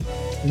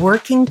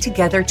working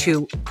together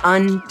to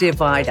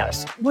undivide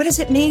us. What does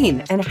it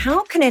mean, and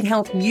how can it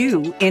help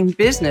you in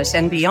business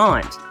and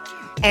beyond?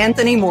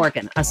 Anthony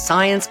Morgan, a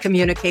science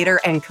communicator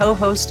and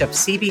co-host of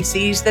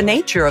CBC's The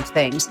Nature of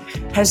Things,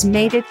 has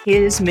made it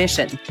his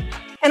mission.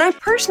 And I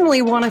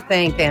personally want to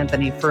thank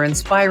Anthony for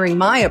inspiring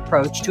my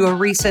approach to a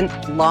recent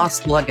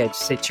lost luggage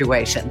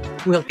situation.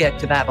 We'll get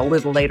to that a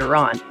little later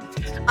on.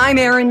 I'm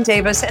Erin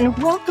Davis, and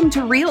welcome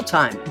to Real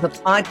Time, the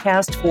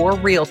podcast for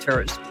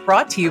realtors,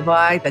 brought to you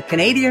by the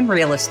Canadian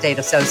Real Estate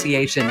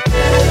Association.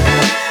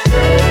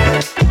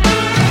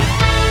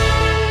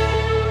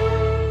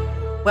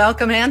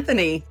 Welcome,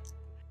 Anthony.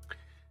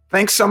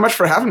 Thanks so much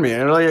for having me.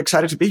 I'm really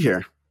excited to be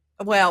here.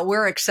 Well,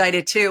 we're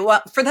excited too.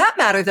 Well, for that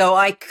matter, though,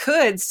 I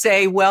could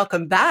say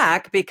welcome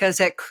back because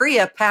at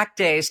CREA Pack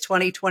Days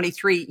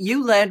 2023,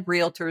 you led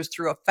realtors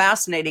through a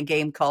fascinating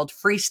game called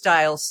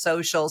Freestyle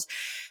Socials.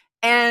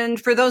 And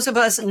for those of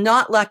us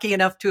not lucky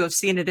enough to have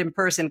seen it in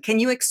person, can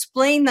you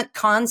explain the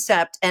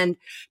concept and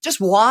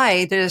just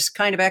why this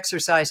kind of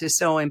exercise is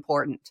so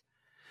important?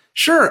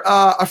 Sure.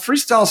 A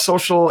freestyle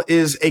social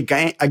is a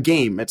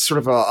game. It's sort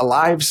of a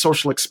live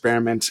social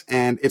experiment.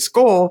 And its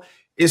goal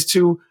is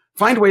to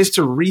find ways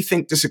to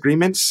rethink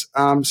disagreements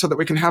so that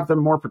we can have them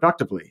more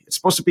productively. It's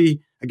supposed to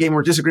be a game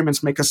where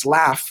disagreements make us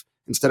laugh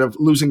instead of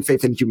losing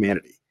faith in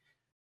humanity.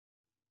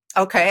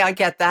 Okay, I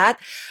get that.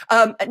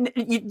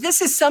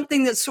 This is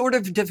something that sort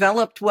of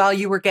developed while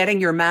you were getting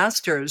your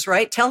master's,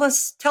 right? Tell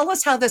us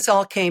how this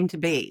all came to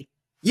be.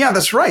 Yeah,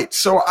 that's right.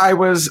 So I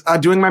was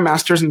doing my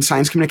master's in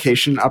science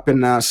communication up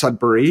in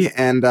Sudbury,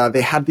 and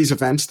they had these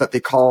events that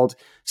they called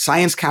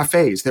science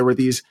cafes. There were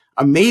these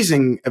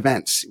amazing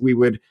events. We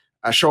would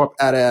show up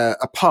at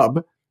a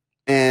pub,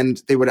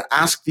 and they would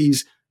ask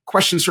these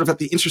questions sort of at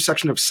the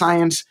intersection of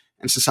science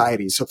and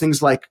society. So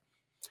things like,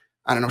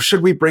 I don't know,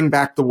 should we bring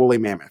back the woolly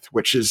mammoth,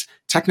 which is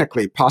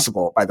technically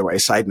possible, by the way,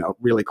 side note,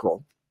 really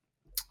cool.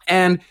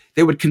 And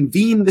they would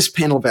convene this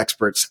panel of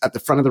experts at the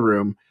front of the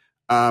room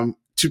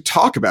to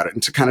talk about it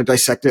and to kind of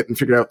dissect it and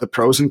figure out the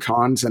pros and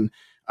cons and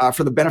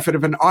for the benefit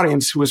of an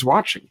audience who was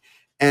watching.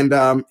 And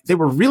they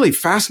were really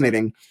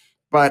fascinating.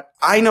 But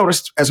I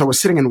noticed as I was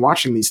sitting and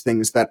watching these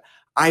things that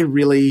I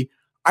really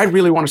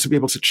wanted to be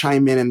able to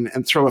chime in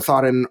and throw a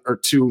thought in or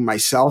two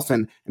myself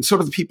and so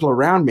do the people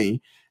around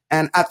me.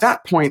 And at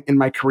that point in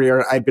my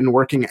career, I'd been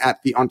working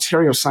at the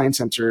Ontario Science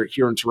Centre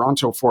here in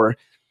Toronto for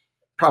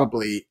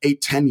probably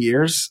 8-10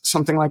 years,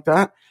 something like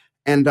that.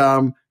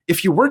 And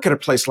if you work at a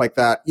place like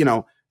that, you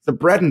know, the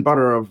bread and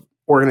butter of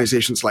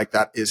organizations like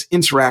that is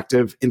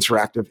interactive.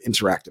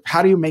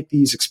 How do you make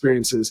these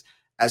experiences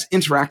as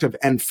interactive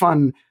and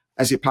fun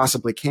as you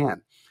possibly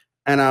can?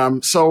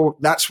 And so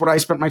that's what I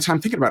spent my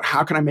time thinking about.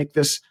 How can I make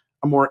this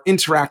a more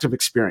interactive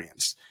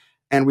experience?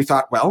 And we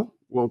thought, well,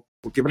 we'll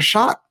give it a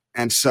shot.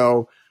 And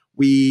so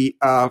we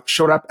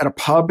showed up at a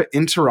pub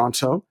in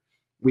Toronto.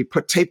 We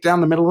put tape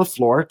down the middle of the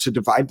floor to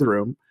divide the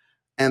room.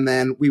 And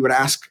then we would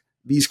ask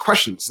these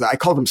questions. I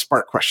call them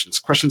spark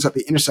questions at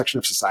the intersection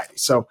of society.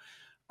 So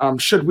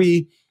should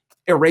we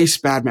erase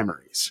bad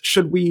memories?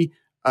 Should we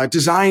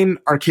design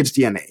our kids'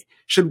 DNA?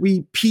 Should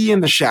we pee in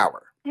the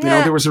shower? You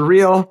know, there's a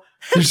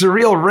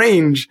real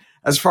range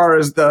as far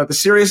as the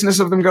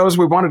seriousness of them goes.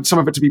 We wanted some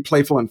of it to be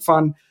playful and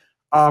fun.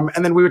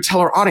 And then we would tell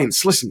our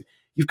audience, listen,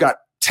 you've got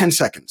 10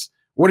 seconds.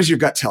 What does your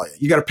gut tell you?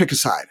 You got to pick a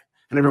side.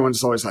 And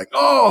everyone's always like,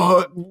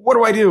 oh, what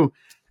do I do?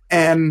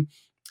 And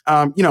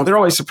you know, they're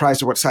always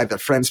surprised at what side their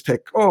friends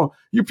pick. Oh,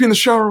 you pee in the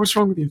shower. What's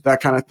wrong with you?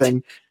 That kind of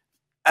thing.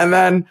 And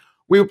then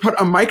we would put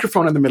a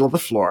microphone in the middle of the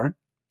floor,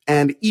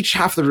 and each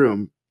half of the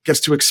room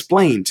gets to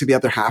explain to the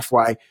other half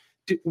why,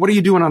 what are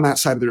you doing on that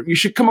side of the room? You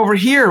should come over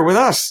here with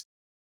us.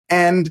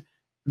 And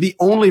the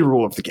only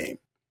rule of the game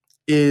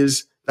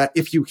is that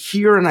if you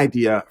hear an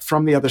idea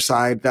from the other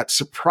side that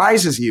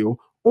surprises you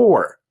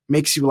or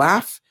makes you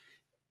laugh,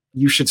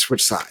 you should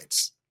switch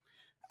sides.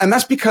 And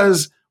that's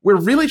because we're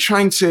really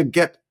trying to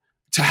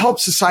help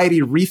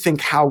society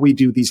rethink how we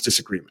do these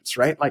disagreements,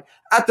 right? Like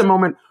at the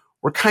moment,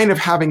 we're kind of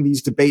having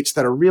these debates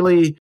that are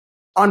really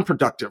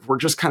unproductive. We're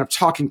just kind of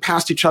talking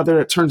past each other.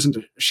 It turns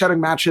into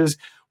shouting matches.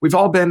 We've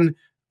all been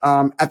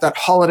at that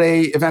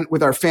holiday event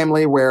with our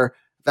family where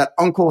that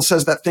uncle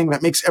says that thing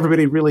that makes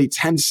everybody really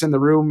tense in the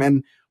room.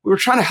 And we were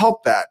trying to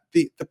help that.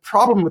 The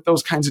problem with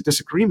those kinds of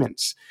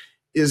disagreements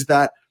is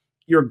that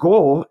your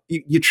goal,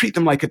 you treat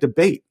them like a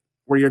debate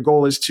where your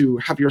goal is to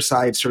have your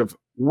side sort of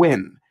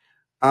win.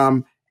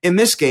 In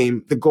this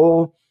game, the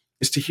goal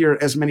is to hear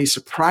as many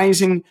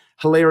surprising,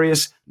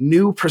 hilarious,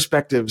 new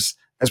perspectives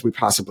as we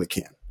possibly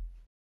can.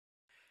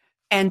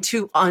 And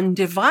to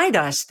undivide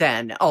us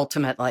then,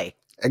 ultimately.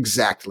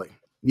 Exactly.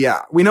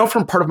 Yeah. We know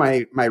from part of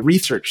my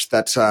research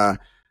that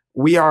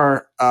we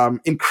are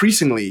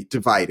increasingly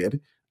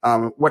divided,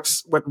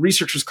 what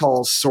researchers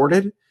call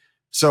sorted.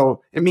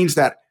 So it means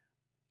that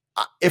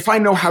if I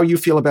know how you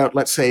feel about,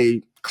 let's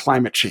say,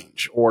 climate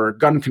change or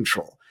gun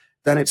control,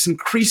 then it's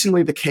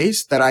increasingly the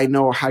case that I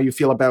know how you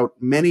feel about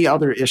many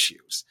other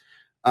issues.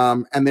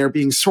 And they're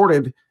being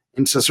sorted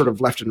into sort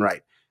of left and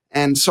right.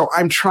 And so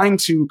I'm trying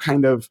to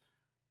kind of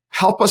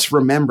help us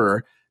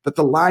remember that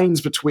the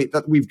lines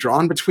that we've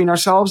drawn between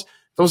ourselves,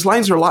 those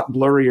lines are a lot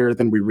blurrier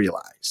than we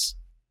realize.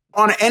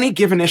 On any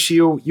given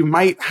issue, you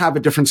might have a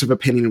difference of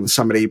opinion with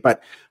somebody,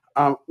 but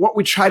what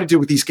we try to do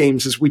with these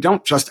games is we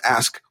don't just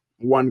ask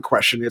one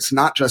question. It's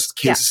not just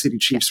Kansas City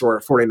Chiefs or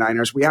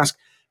 49ers. We ask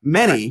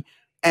many. Right.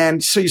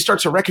 And so you start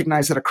to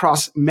recognize that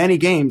across many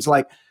games,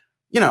 like,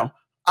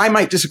 I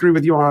might disagree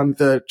with you on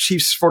the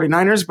Chiefs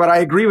 49ers, but I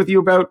agree with you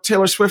about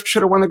Taylor Swift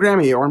should have won the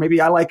Grammy, or maybe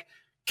I like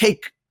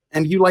cake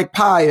and you like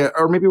pie,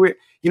 or maybe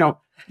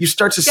you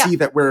start to see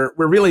that we're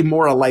really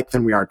more alike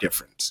than we are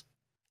different.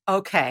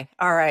 Okay.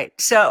 All right.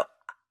 So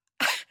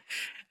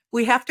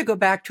we have to go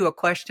back to a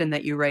question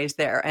that you raised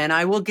there, and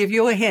I will give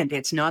you a hint.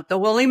 It's not the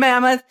woolly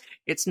mammoth.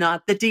 It's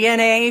not the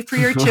DNA for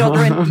your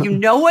children. You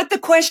know what the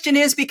question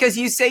is because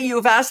you say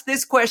you've asked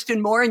this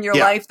question more in your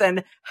life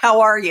than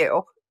how are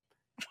you?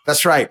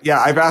 That's right. Yeah,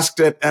 I've asked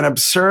it an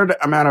absurd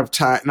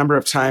number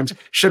of times.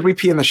 Should we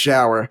pee in the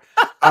shower?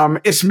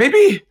 It's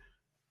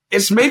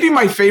maybe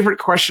my favorite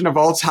question of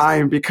all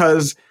time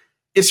because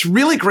it's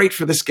really great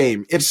for this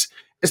game. It's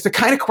the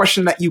kind of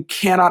question that you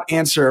cannot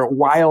answer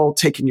while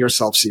taking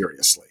yourself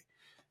seriously.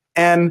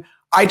 And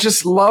I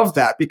just love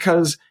that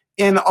because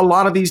in a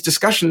lot of these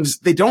discussions,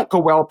 they don't go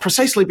well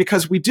precisely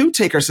because we do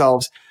take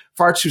ourselves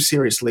far too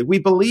seriously. We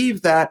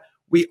believe that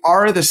we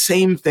are the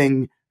same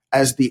thing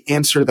as the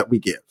answer that we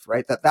give,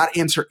 right? That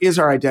answer is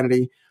our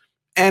identity.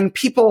 And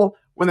people,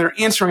 when they're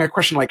answering a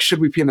question like, should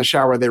we pee in the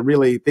shower?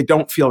 They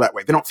don't feel that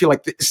way. They don't feel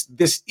like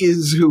this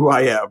is who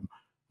I am,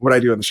 what I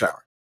do in the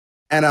shower.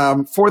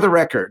 And for the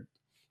record,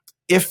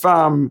 if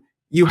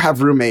you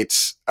have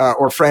roommates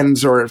or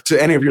friends, or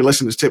to any of your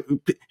listeners,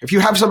 if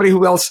you have somebody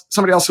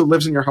else who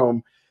lives in your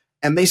home,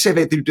 and they say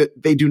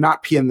they do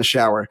not pee in the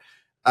shower,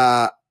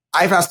 I've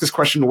asked this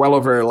question well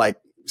over like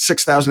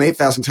 6,000,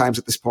 8,000 times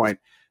at this point,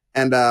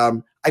 and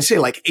I'd say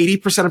like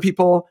 80% of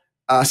people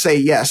say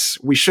yes,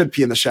 we should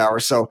pee in the shower.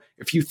 So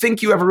if you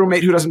think you have a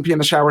roommate who doesn't pee in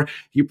the shower,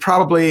 you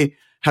probably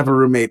have a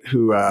roommate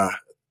who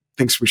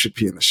thinks we should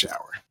pee in the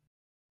shower.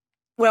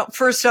 Well,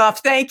 first off,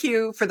 thank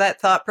you for that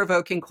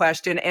thought-provoking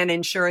question and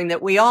ensuring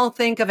that we all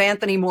think of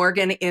Anthony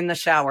Morgan in the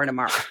shower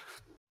tomorrow.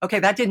 Okay,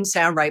 that didn't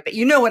sound right, but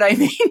you know what I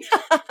mean.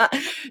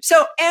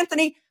 So,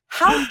 Anthony,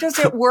 how does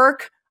it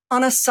work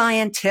on a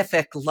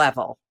scientific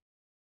level?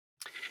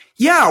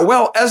 Yeah,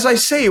 well, as I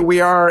say, we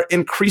are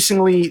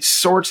increasingly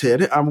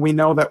sorted. We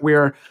know that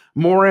we're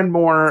more and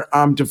more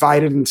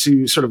divided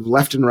into sort of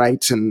left and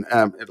right and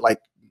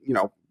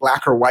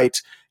black or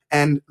white.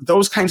 And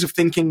those kinds of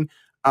thinking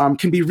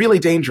can be really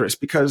dangerous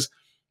because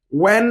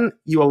when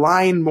you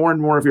align more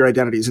and more of your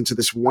identities into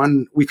this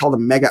one, we call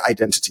them mega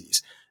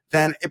identities,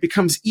 then it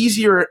becomes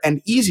easier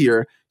and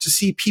easier to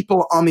see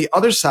people on the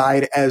other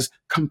side as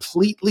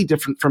completely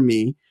different from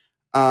me,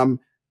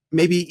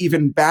 maybe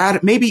even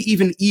bad, maybe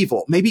even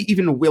evil, maybe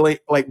even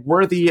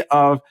worthy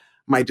of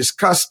my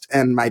disgust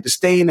and my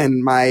disdain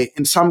and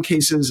in some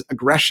cases,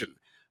 aggression.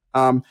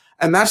 And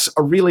that's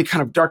a really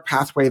kind of dark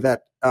pathway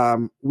that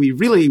we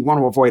really want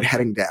to avoid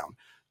heading down.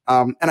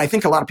 And I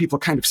think a lot of people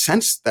kind of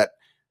sense that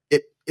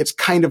it's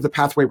kind of the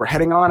pathway we're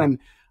heading on.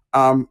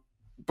 And,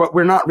 but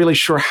we're not really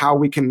sure how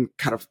we can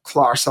kind of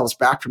claw ourselves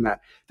back from that.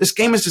 This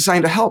game is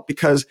designed to help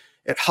because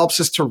it helps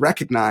us to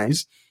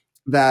recognize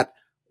that,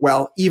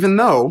 well, even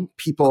though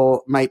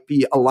people might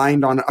be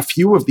aligned on a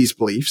few of these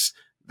beliefs,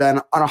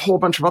 then on a whole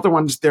bunch of other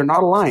ones, they're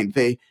not aligned.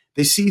 They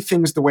see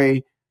things the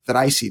way that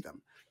I see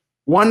them.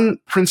 One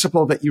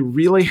principle that you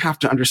really have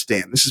to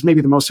understand, this is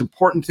maybe the most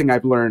important thing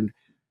I've learned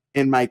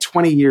in my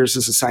 20 years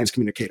as a science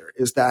communicator,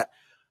 is that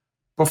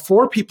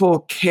before people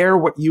care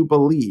what you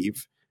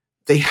believe,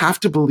 they have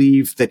to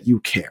believe that you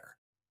care.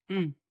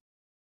 Mm.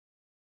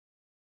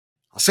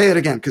 I'll say it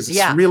again because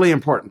it's really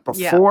important.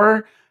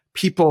 Before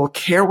people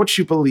care what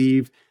you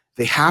believe,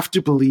 they have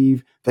to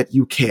believe that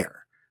you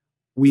care.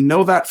 We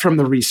know that from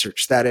the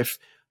research that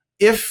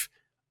if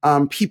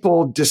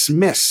people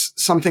dismiss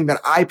something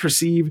that I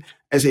perceive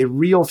as a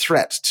real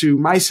threat to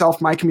myself,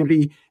 my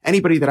community,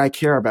 anybody that I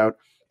care about,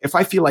 if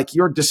I feel like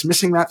you're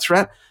dismissing that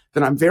threat,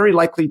 then I'm very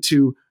likely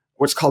to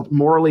what's called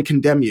morally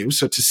condemn you.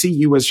 So to see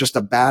you as just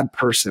a bad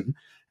person.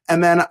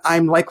 And then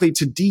I'm likely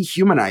to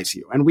dehumanize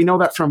you. And we know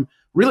that from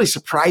really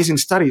surprising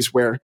studies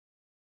where,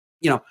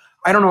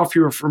 I don't know if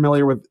you're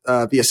familiar with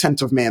The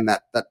Ascent of Man,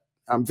 that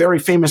very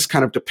famous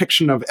kind of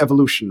depiction of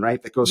evolution,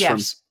 right? That goes from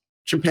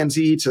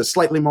chimpanzee to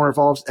slightly more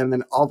evolved and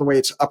then all the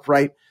way to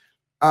upright.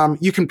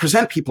 You can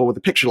present people with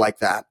a picture like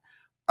that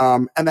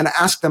and then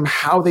ask them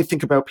how they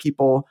think about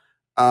people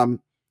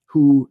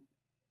who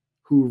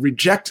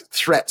reject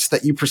threats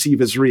that you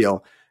perceive as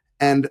real,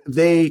 and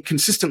they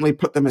consistently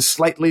put them as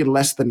slightly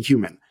less than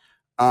human.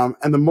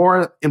 And the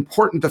more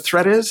important the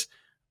threat is,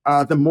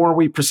 the more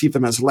we perceive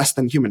them as less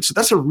than human. So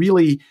that's a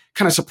really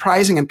kind of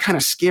surprising and kind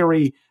of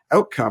scary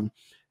outcome.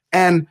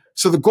 And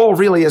so the goal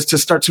really is to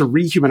start to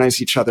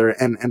rehumanize each other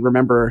and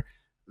remember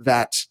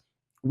that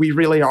we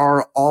really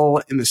are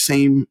all in the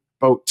same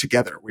boat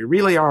together. We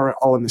really are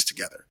all in this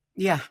together.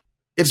 Yeah.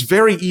 It's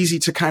very easy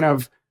to kind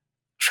of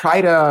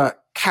try to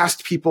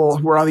cast people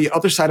who are on the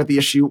other side of the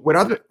issue,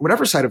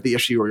 whatever side of the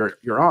issue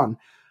you're on,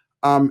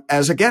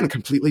 as, again,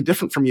 completely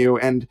different from you.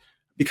 And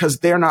because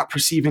they're not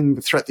perceiving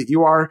the threat that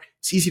you are,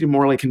 it's easy to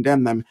morally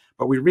condemn them.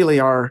 But we really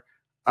are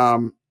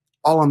all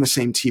on the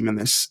same team in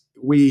this.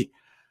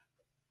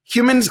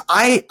 Humans,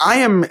 I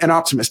am an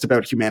optimist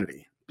about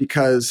humanity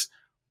because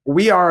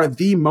we are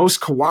the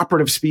most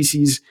cooperative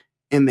species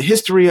in the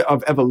history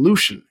of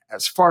evolution,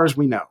 as far as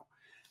we know.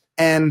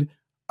 And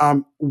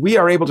we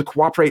are able to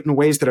cooperate in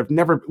ways that have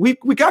never, we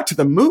got to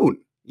the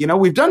moon.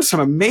 We've done some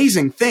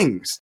amazing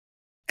things.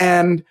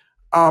 And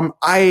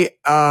I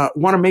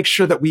want to make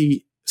sure that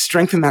we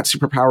strengthen that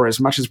superpower as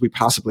much as we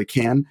possibly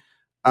can.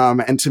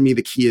 And to me,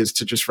 the key is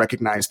to just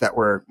recognize that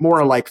we're more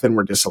alike than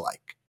we're disalike.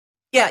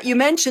 Yeah, you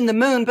mentioned the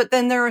moon, but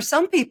then there are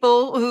some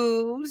people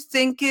who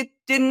think it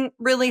didn't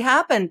really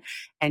happen,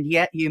 and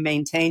yet you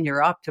maintain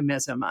your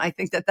optimism. I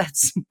think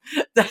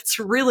that's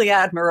really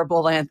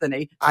admirable,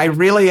 Anthony. I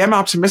really am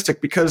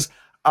optimistic because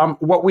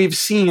what we've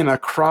seen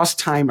across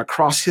time,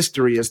 across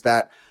history, is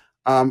that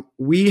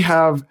we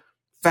have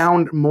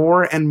found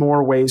more and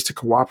more ways to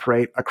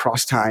cooperate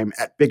across time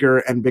at bigger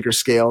and bigger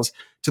scales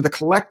to the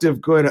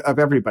collective good of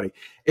everybody.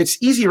 It's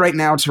easy right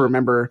now to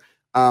remember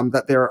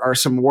that there are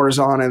some wars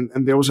on,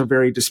 and those are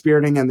very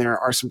dispiriting, and there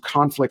are some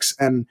conflicts,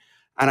 and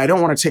I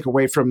don't want to take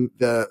away from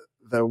the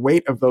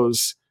weight of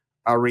those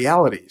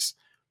realities,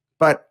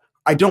 but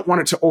I don't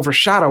want it to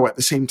overshadow at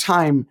the same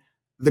time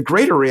the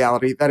greater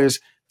reality that is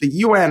the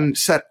UN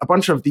set a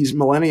bunch of these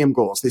millennium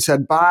goals. They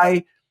said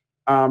by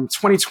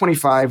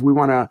 2025 we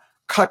want to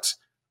cut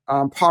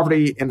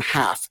poverty in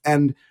half,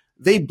 and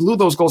they blew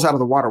those goals out of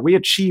the water. We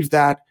achieved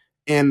that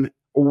in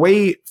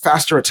way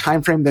faster a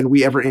time frame than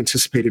we ever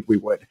anticipated we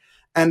would.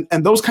 And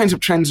those kinds of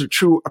trends are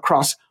true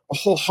across a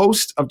whole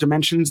host of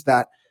dimensions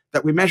that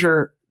we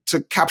measure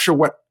to capture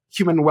what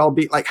human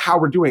well-being, like how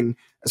we're doing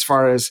as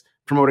far as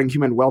promoting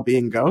human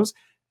well-being goes.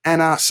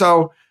 And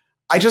so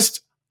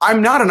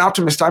I'm not an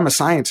optimist, I'm a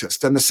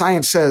scientist. And the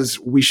science says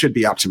we should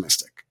be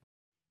optimistic.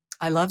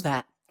 I love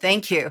that.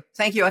 Thank you.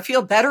 Thank you. I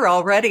feel better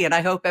already, and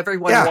I hope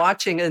everyone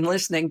watching and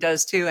listening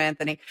does too,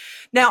 Anthony.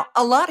 Now,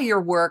 a lot of your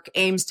work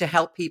aims to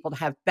help people to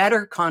have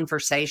better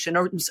conversation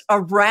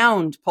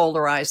around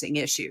polarizing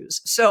issues.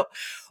 So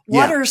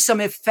what are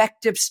some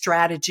effective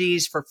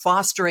strategies for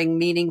fostering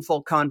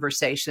meaningful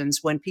conversations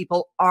when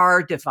people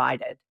are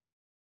divided?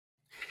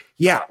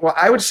 Yeah, well,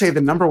 I would say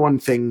the number one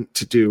thing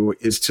to do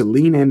is to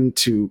lean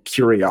into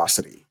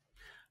curiosity.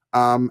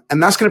 And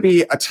that's going to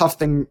be a tough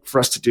thing for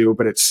us to do,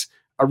 but it's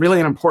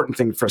really an important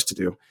thing for us to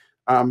do.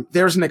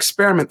 There's an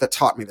experiment that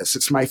taught me this.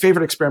 It's my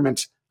favorite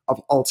experiment of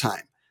all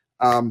time.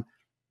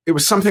 It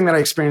was something that I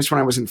experienced when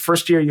I was in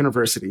first year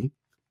university,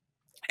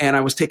 and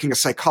I was taking a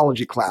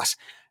psychology class.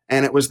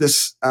 And it was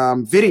this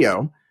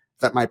video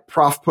that my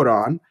prof put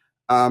on.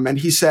 And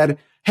he said,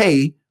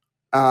 hey,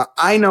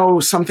 I know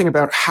something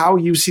about how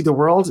you see the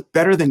world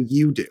better than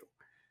you do.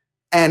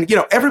 And,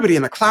 everybody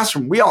in the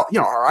classroom, we all,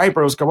 our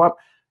eyebrows go up.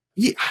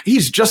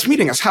 He's just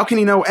meeting us. How can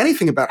he know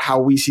anything about how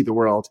we see the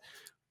world?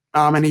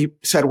 And he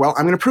said, well,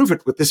 I'm going to prove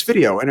it with this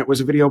video. And it was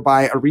a video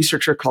by a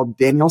researcher called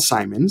Daniel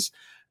Simons.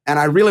 And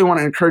I really want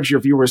to encourage your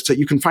viewers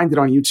you can find it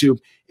on YouTube.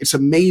 It's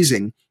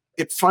amazing.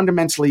 It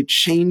fundamentally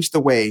changed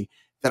the way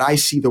that I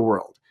see the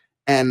world.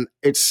 And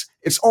it's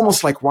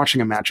almost like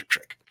watching a magic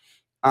trick.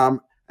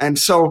 And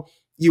so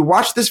you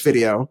watch this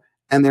video,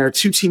 and there are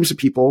two teams of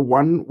people,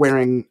 one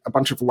wearing a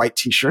bunch of white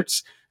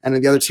t-shirts, and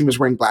then the other team is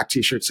wearing black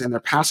t-shirts, and they're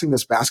passing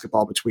this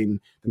basketball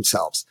between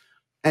themselves.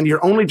 And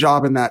your only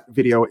job in that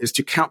video is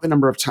to count the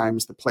number of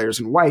times the players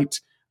in white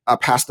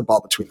pass the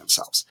ball between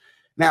themselves.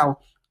 Now,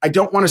 I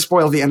don't want to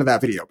spoil the end of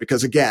that video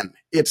because, again,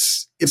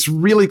 it's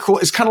really cool.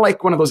 It's kind of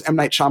like one of those M.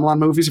 Night Shyamalan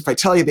movies. If I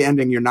tell you the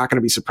ending, you're not going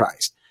to be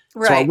surprised.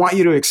 Right. So I want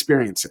you to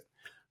experience it.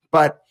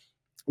 But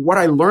what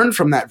I learned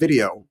from that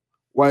video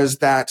was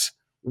that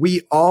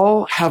we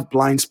all have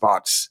blind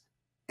spots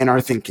in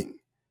our thinking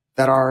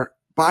that are,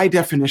 by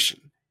definition,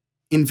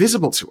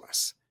 invisible to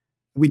us.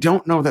 We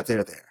don't know that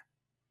they're there.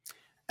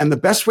 And the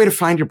best way to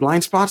find your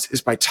blind spots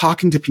is by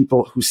talking to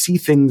people who see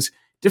things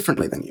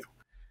differently than you.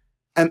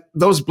 And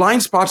those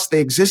blind spots,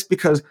 they exist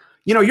because,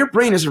 your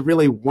brain is a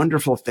really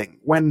wonderful thing.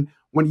 When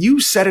you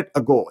set it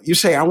a goal, you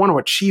say, I want to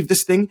achieve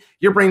this thing,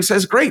 your brain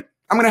says, great,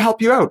 I'm going to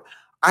help you out.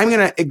 I'm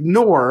going to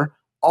ignore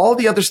all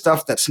the other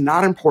stuff that's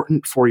not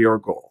important for your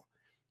goal.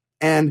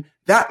 And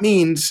that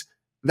means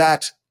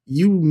that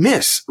you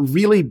miss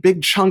really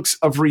big chunks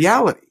of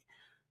reality.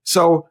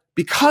 So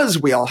because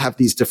we all have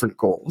these different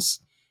goals,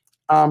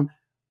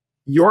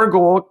 your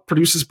goal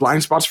produces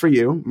blind spots for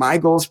you. My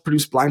goals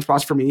produce blind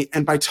spots for me.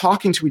 And by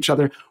talking to each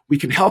other, we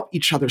can help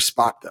each other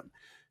spot them.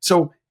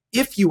 So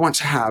if you want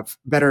to have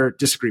better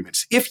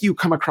disagreements, if you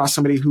come across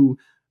somebody who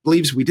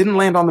believes we didn't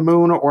land on the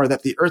moon or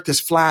that the earth is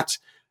flat,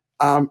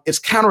 it's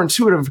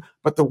counterintuitive,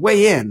 but the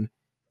way in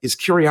is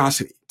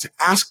curiosity, to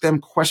ask them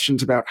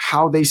questions about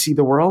how they see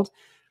the world,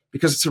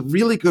 because it's a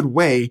really good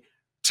way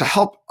to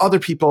help other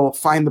people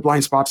find the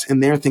blind spots in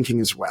their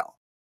thinking as well.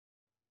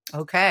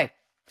 Okay.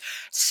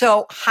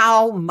 So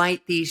how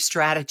might these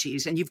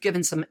strategies, and you've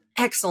given some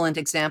excellent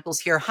examples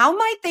here, how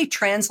might they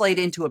translate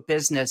into a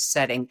business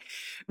setting?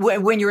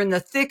 When you're in the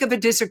thick of a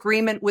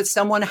disagreement with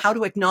someone, how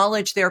to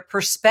acknowledge their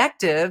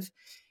perspective,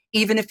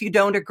 even if you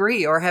don't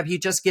agree? Or have you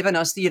just given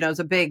us,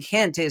 the big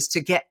hint is to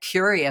get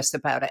curious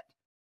about it?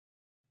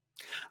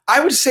 I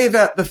would say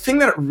that the thing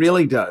that it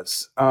really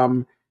does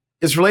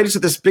is related to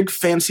this big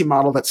fancy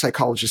model that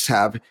psychologists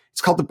have.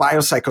 It's called the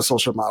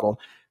biopsychosocial model.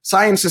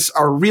 Scientists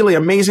are really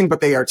amazing, but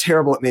they are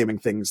terrible at naming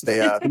things.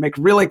 They make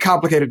really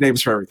complicated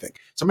names for everything.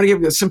 So I'm going to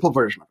give you a simple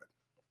version of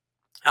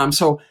it.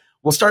 So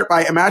we'll start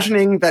by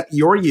imagining that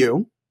you're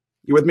you.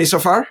 You with me so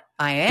far?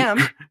 I am.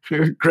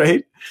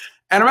 Great.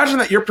 And imagine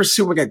that you're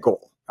pursuing a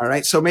goal. All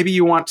right. So maybe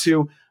you want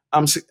to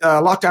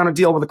lock down a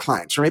deal with a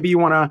client, or maybe you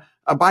want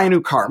to buy a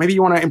new car. Maybe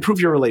you want to improve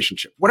your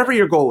relationship. Whatever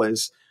your goal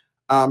is,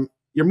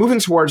 you're moving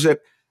towards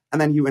it, and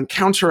then you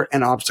encounter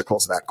an obstacle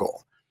to that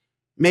goal.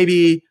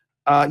 Maybe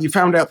you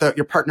found out that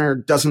your partner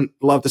doesn't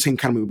love the same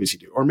kind of movies you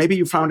do. Or maybe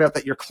you found out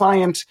that your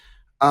client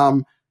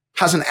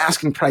has an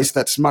asking price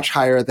that's much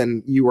higher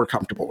than you are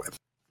comfortable with.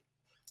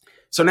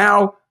 So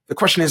now the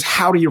question is,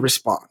 how do you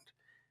respond?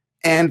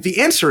 And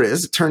the answer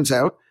is, it turns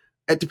out,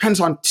 it depends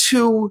on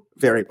two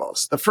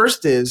variables. The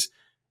first is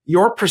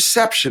your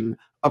perception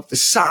of the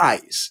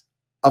size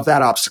of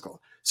that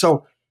obstacle.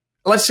 So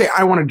let's say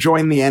I want to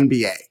join the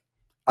NBA,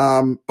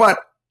 but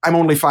I'm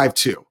only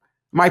 5'2".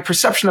 My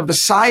perception of the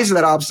size of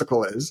that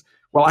obstacle is,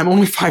 well, I'm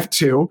only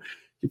 5'2".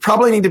 You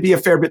probably need to be a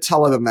fair bit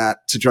taller than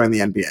that to join the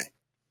NBA.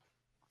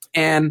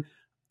 And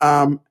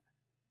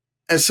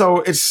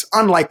so it's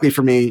unlikely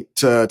for me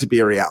to be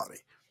a reality.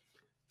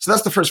 So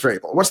that's the first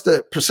variable. What's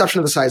the perception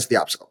of the size of the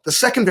obstacle? The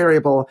second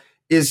variable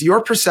is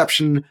your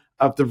perception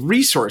of the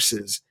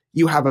resources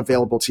you have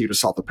available to you to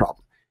solve the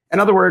problem. In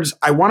other words,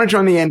 I want to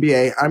join the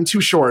NBA. I'm too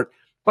short,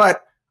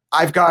 but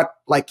I've got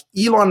like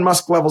Elon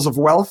Musk levels of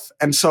wealth.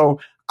 And so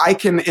I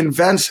can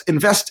invest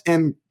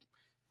in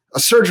a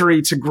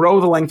surgery to grow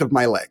the length of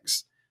my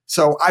legs.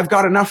 So I've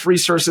got enough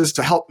resources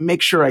to help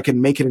make sure I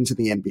can make it into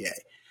the NBA.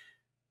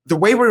 The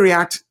way we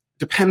react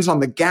depends on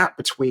the gap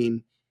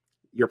between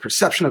your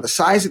perception of the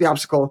size of the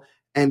obstacle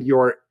and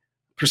your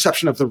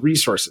perception of the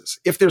resources.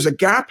 If there's a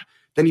gap,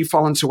 then you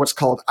fall into what's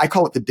called, I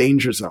call it the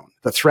danger zone,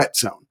 the threat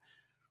zone,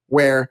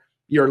 where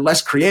you're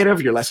less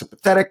creative, you're less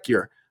empathetic,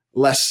 you're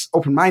less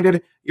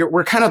open-minded.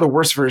 We're kind of the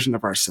worst version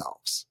of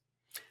ourselves.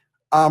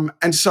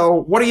 And so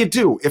what do you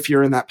do if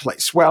you're in that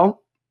place?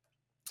 Well,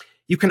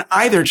 you can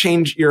either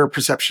change your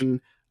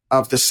perception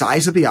of the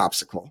size of the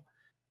obstacle.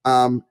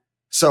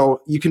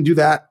 So you can do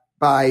that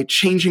by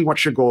changing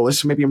what your goal is.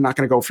 So maybe I'm not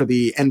going to go for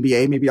the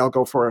NBA. Maybe I'll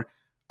go for,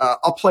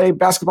 I'll play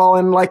basketball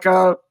in like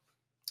a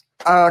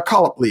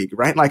call-up league,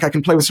 right? Like I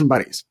can play with some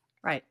buddies.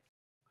 Right.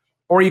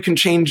 Or you can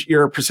change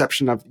your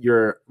perception of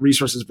your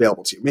resources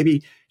available to you.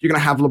 Maybe you're going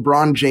to have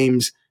LeBron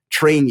James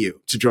train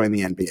you to join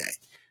the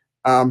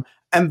NBA.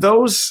 And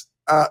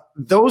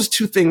those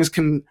two things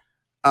can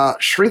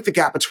shrink the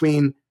gap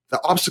between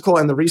the obstacle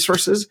and the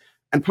resources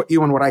and put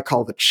you in what I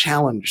call the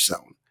challenge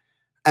zone.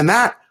 And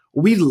that,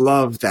 we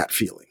love that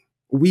feeling.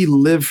 We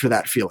live for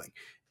that feeling.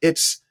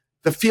 It's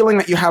the feeling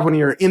that you have when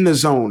you're in the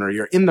zone or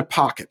you're in the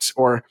pocket,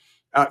 or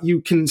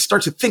you can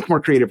start to think more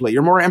creatively.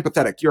 You're more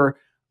empathetic. You're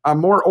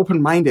more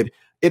open-minded.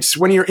 It's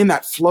when you're in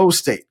that flow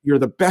state. You're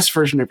the best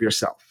version of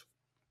yourself.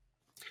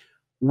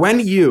 When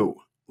you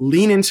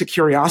lean into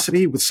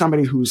curiosity with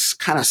somebody who's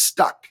kind of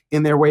stuck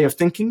in their way of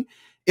thinking,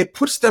 it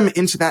puts them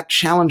into that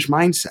challenge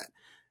mindset.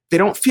 They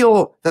don't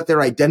feel that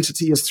their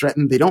identity is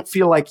threatened. They don't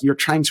feel like you're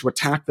trying to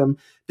attack them.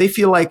 They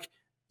feel like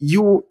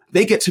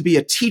they get to be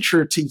a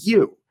teacher to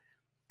you.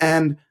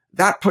 And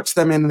that puts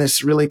them in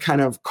this really kind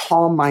of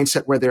calm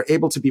mindset where they're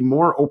able to be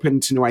more open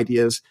to new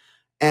ideas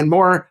and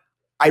more,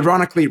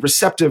 ironically,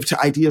 receptive to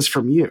ideas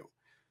from you.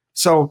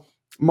 So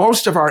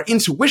most of our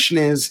intuition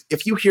is,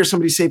 if you hear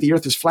somebody say the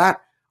earth is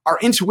flat, our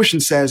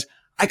intuition says,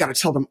 I got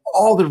to tell them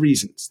all the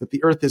reasons that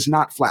the earth is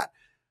not flat.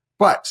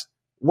 But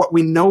what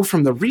we know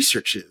from the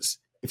research is,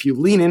 if you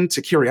lean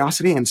into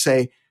curiosity and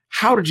say,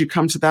 how did you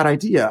come to that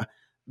idea?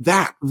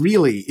 That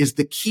really is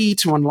the key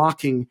to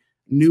unlocking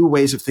new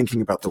ways of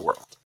thinking about the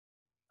world.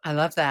 I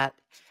love that.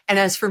 And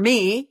as for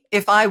me,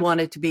 if I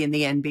wanted to be in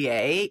the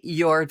NBA,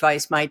 your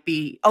advice might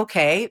be,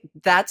 okay,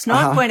 that's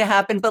not going to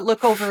happen, but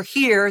look over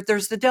here.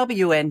 There's the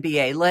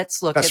WNBA.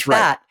 Let's look at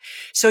that.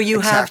 So you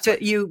have to,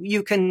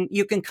 you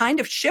can kind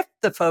of shift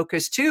the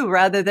focus too,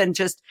 rather than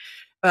just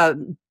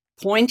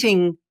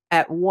pointing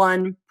at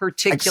one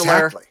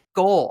particular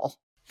goal.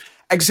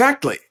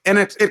 Exactly. And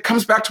it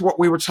comes back to what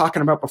we were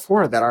talking about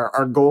before, that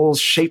our goals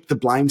shape the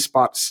blind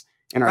spots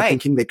in our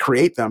thinking. They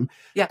create them.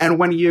 Yeah. And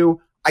when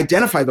you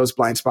identify those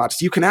blind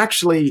spots, you can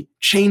actually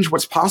change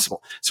what's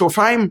possible. So if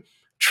I'm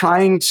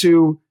trying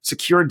to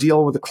secure a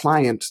deal with a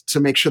client to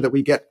make sure that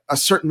we get a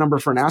certain number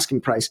for an asking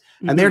price,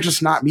 and they're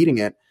just not meeting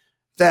it,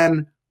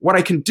 then what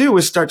I can do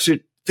is start to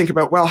think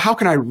about, well, how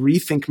can I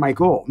rethink my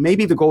goal?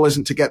 Maybe the goal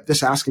isn't to get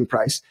this asking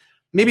price.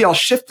 Maybe I'll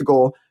shift the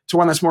goal to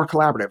one that's more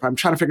collaborative. I'm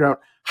trying to figure out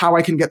how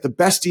I can get the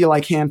best deal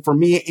I can for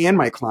me and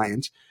my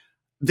client.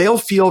 They'll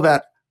feel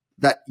that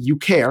that you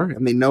care,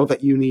 and they know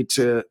that you need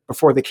to,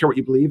 before they care what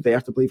you believe, they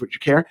have to believe what you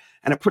care.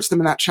 And it puts them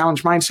in that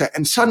challenge mindset.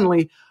 And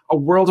suddenly a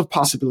world of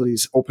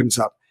possibilities opens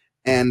up,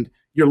 and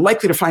you're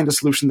likely to find a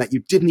solution that you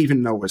didn't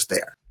even know was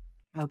there.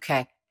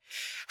 Okay.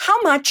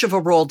 How much of a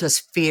role does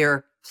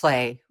fear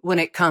play when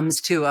it comes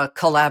to a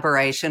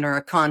collaboration or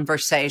a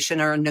conversation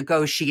or a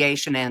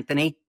negotiation,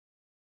 Anthony?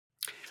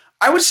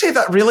 I would say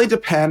that really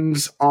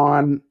depends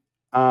on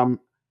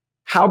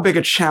how big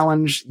a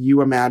challenge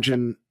you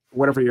imagine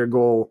whatever your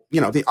goal,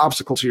 the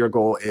obstacle to your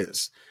goal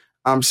is.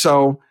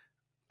 So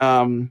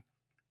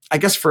I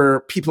guess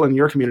for people in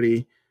your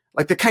community,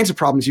 like the kinds of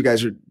problems you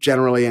guys are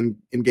generally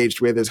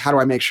engaged with is how do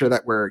I make sure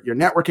that you're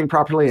networking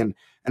properly and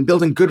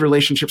building good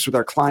relationships with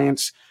our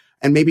clients.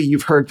 And maybe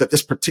you've heard that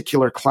this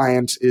particular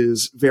client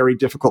is very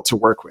difficult to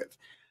work with.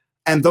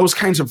 And those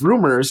kinds of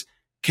rumors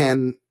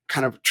can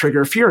kind of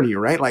trigger fear in you,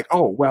 right? Like,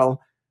 oh, well,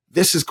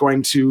 this is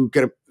going to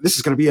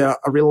be a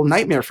real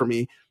nightmare for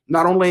me.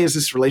 Not only is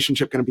this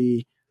relationship going to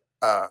be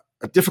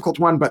a difficult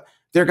one, but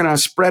they're going to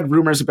spread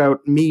rumors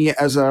about me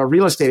as a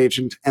real estate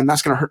agent, and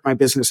that's going to hurt my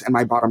business and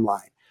my bottom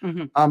line.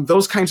 Mm-hmm.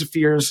 Those kinds of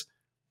fears,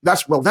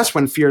 that's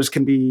when fears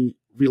can be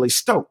really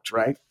stoked,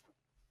 right?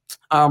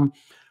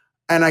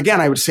 And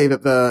again, I would say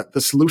that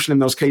the solution in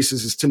those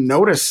cases is to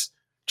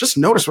just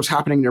notice what's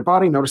happening in your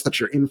body, notice that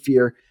you're in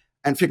fear,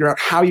 and figure out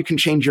how you can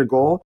change your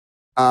goal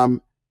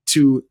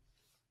to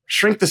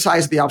shrink the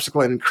size of the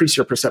obstacle and increase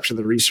your perception of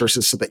the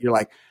resources so that you're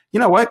like, you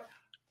know what?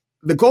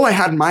 The goal I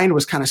had in mind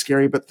was kind of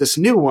scary, but this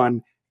new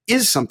one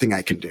is something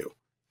I can do.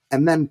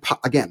 And then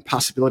again,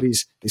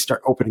 possibilities, they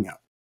start opening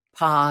up.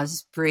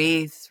 Pause,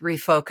 breathe,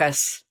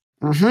 refocus.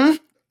 Mm-hmm.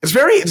 It's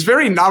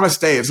very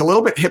namaste. It's a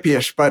little bit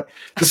hippie-ish, but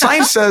the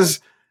science says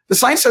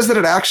that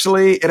it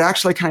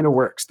actually kind of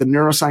works. The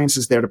neuroscience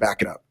is there to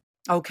back it up.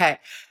 Okay.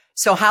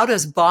 So how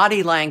does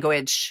body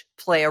language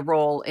play a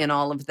role in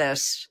all of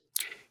this?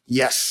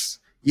 Yes.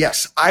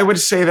 I would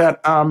say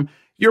that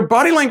your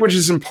body language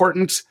is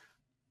important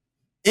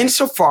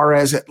insofar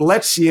as it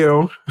lets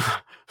you.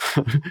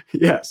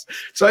 Yes.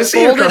 So I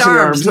see you crossing your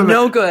arms.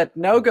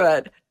 No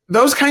good.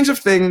 Those kinds of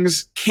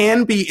things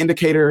can be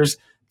indicators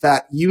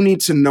that you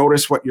need to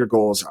notice what your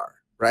goals are,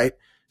 right?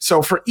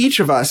 So for each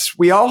of us,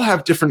 we all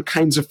have different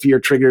kinds of fear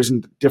triggers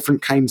and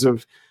different kinds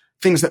of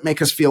things that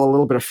make us feel a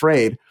little bit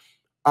afraid.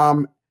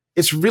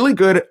 It's really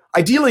good,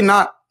 ideally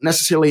not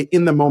necessarily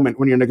in the moment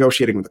when you're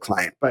negotiating with a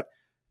client, but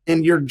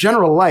in your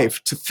general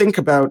life to think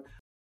about,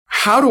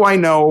 how do I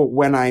know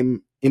when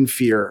I'm in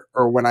fear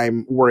or when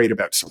I'm worried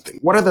about something?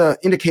 What are the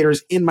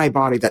indicators in my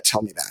body that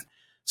tell me that?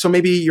 So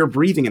maybe your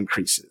breathing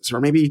increases, or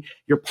maybe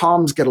your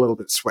palms get a little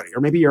bit sweaty,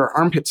 or maybe your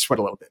armpits sweat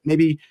a little bit.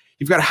 Maybe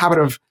you've got a habit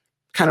of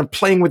kind of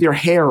playing with your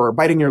hair or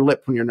biting your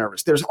lip when you're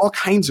nervous. There's all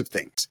kinds of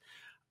things.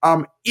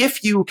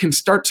 If you can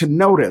start to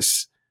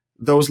notice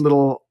those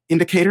little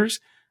indicators,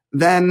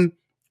 then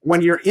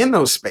when you're in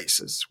those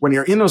spaces, when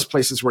you're in those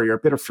places where you're a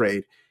bit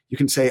afraid, you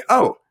can say,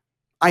 oh,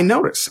 I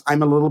notice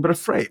I'm a little bit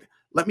afraid.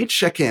 Let me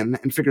check in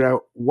and figure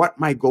out what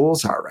my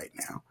goals are right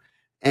now.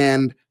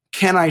 And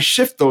can I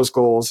shift those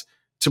goals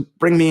to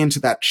bring me into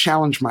that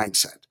challenge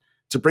mindset,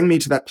 to bring me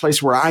to that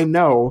place where I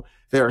know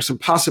there are some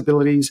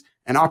possibilities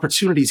and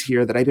opportunities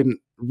here that I didn't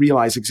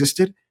realize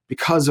existed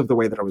because of the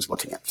way that I was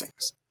looking at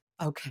things.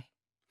 Okay.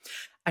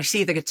 I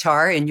see the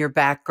guitar in your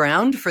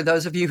background. For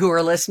those of you who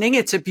are listening,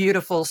 it's a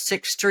beautiful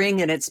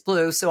 6-string and it's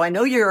blue. So I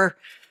know you're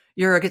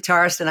a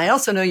guitarist, and I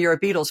also know you're a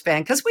Beatles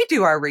fan because we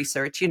do our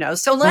research,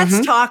 So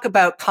let's talk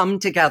about Come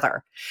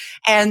Together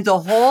and the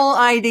whole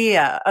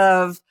idea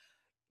of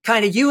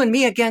kind of you and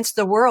me against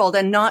the world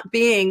and not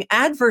being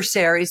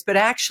adversaries, but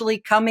actually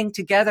coming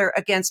together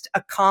against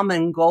a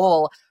common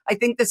goal. I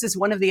think this is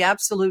one of the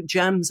absolute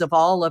gems of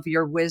all of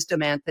your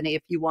wisdom, Anthony,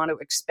 if you want to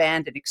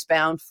expand and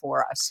expound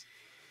for us.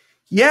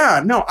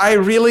 Yeah, no, I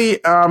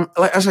really,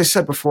 as I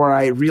said before,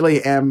 I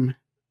really am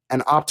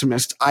an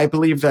optimist. I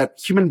believe that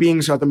human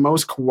beings are the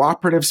most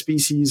cooperative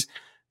species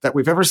that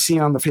we've ever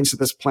seen on the face of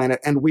this planet,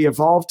 and we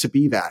evolved to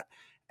be that.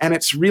 And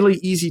it's really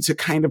easy to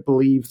kind of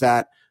believe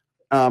that,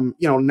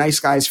 nice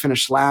guys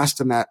finish last,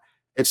 and that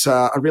it's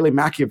a really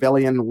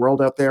Machiavellian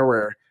world out there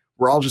where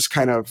we're all just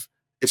kind of,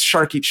 it's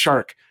shark eat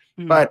shark.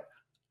 Mm. But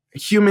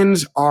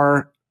humans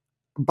are,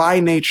 by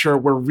nature,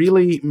 we're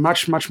really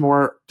much, much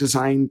more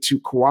designed to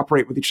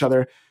cooperate with each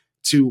other,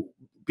 to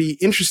be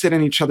interested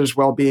in each other's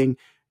well-being.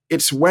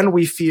 It's when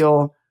we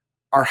feel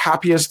our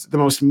happiest, the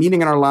most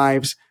meaning in our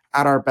lives,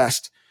 at our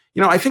best.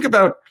 I think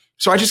about,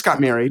 so I just got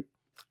married,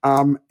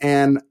 well,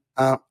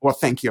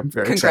 thank you. I'm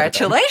very excited.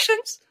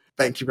 Congratulations.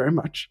 Thank you very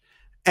much.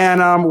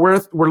 And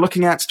we're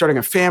looking at starting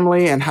a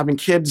family and having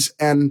kids.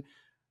 And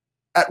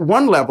at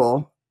one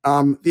level,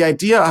 the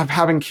idea of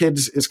having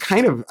kids is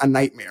kind of a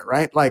nightmare,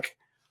 right? Like,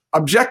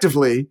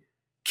 objectively,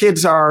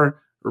 kids are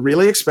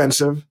really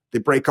expensive. They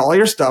break all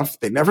your stuff.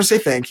 They never say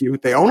thank you.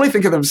 They only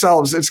think of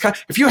themselves. It's kind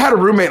of, if you had a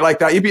roommate like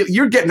that,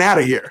 you're getting out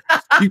of here.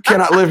 You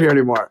cannot live here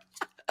anymore.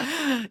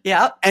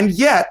 Yeah. And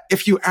yet,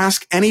 if you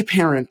ask any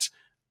parent,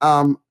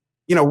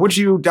 would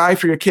you die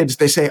for your kids?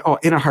 They say, oh,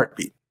 in a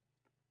heartbeat.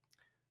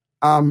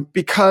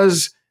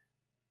 Because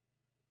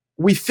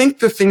we think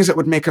the things that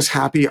would make us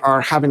happy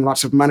are having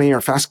lots of money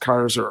or fast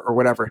cars or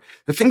whatever.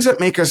 The things that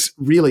make us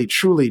really,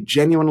 truly,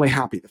 genuinely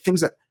happy, the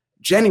things that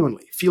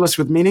genuinely fill us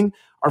with meaning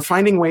are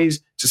finding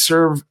ways to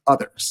serve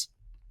others.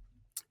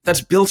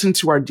 That's built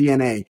into our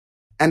DNA.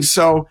 And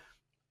so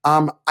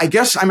I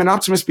guess I'm an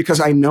optimist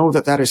because I know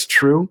that that is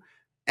true.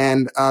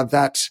 And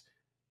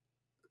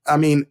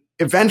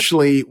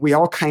eventually we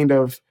all kind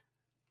of,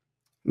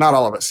 not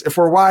all of us, if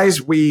we're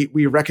wise, we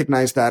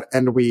recognize that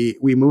and we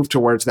move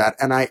towards that.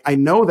 And I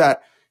know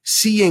that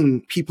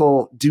seeing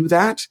people do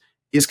that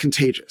is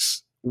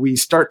contagious. We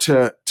start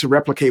to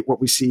replicate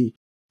what we see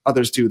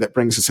others do that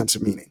brings a sense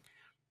of meaning.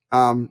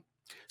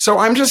 So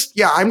I'm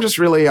just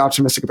really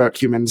optimistic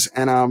about humans.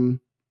 And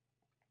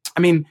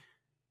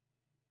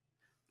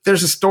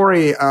there's a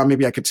story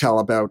maybe I could tell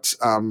about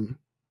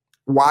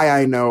why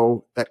I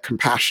know that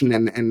compassion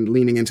and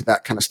leaning into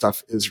that kind of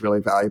stuff is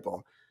really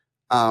valuable.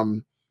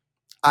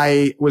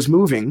 I was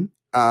moving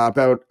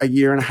about a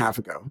year and a half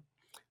ago.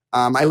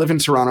 I live in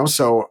Toronto,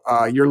 so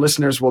your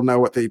listeners will know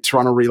what the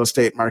Toronto real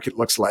estate market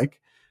looks like.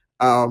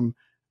 And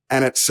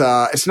it's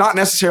not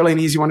necessarily an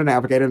easy one to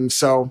navigate. And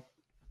so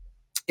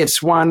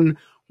it's one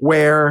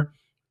where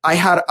I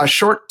had a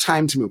short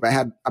time to move. I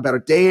had about a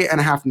day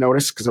and a half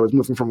notice because I was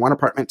moving from one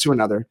apartment to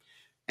another.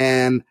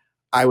 And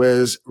I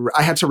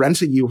had to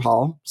rent a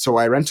U-Haul. So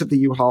I rented the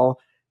U-Haul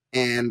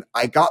and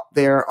I got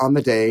there on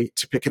the day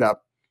to pick it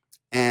up.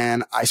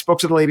 And I spoke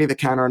to the lady at the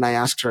counter and I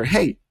asked her,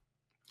 hey,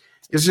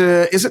 is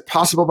it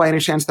possible by any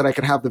chance that I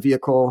could have the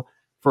vehicle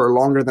for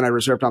longer than I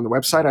reserved on the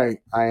website?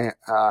 I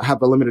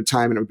have a limited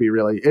time and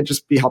it'd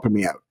just be helping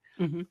me out.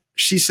 Mm-hmm.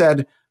 She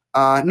said,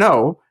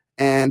 no.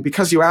 And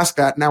because you asked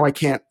that, now I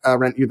can't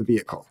rent you the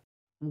vehicle.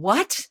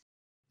 What?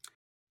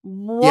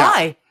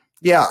 Why?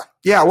 Yeah.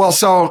 Well,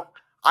 so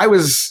I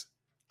was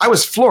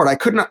floored. I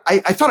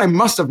thought I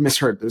must have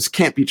misheard. This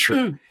can't be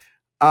true.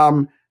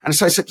 And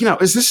so I said,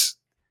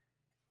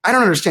 I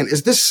don't understand.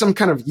 Is this some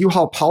kind of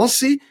U-Haul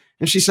policy?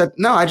 And she said,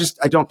 no, I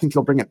don't think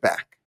you'll bring it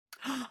back.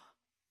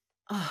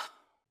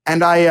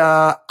 And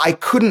I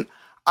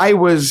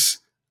was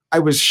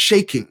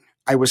shaking.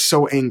 I was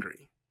so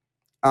angry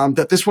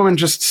that this woman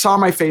just saw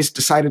my face,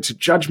 decided to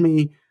judge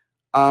me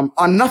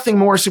on nothing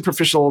more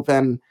superficial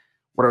than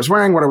what I was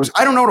wearing,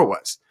 I don't know what it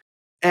was.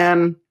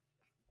 And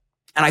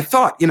I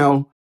thought,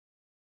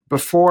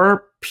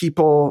 before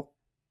people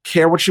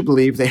care what you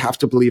believe, they have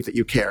to believe that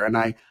you care. And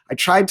I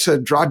tried to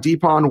draw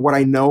deep on what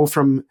I know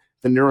from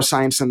the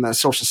neuroscience and the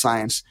social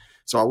science.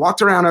 So I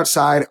walked around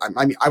outside.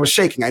 I was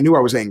shaking. I knew I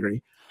was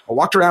angry. I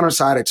walked around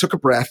outside. I took a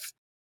breath,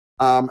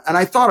 and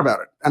I thought about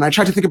it. And I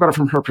tried to think about it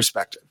from her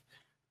perspective.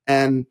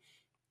 And,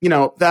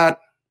 that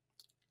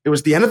it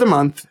was the end of the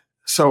month.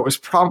 So it was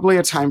probably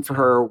a time for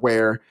her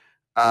where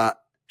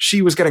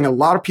she was getting a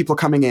lot of people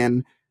coming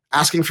in,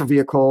 asking for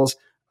vehicles.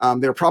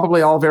 They were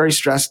probably all very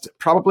stressed.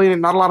 Probably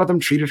not a lot of them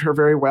treated her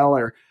very well,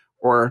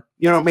 or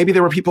maybe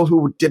there were people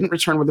who didn't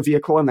return with the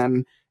vehicle, and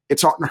then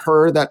it's on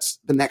her that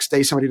the next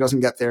day somebody doesn't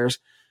get theirs.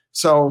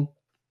 So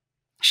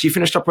she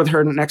finished up with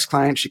her next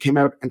client. She came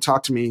out and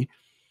talked to me,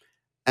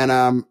 and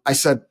I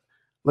said,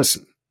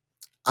 "Listen,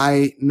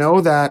 I know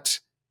that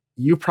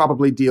you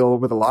probably deal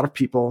with a lot of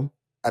people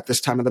at this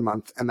time of the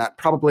month, and that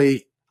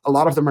probably a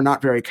lot of them are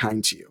not very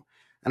kind to you.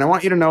 And I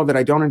want you to know that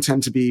I don't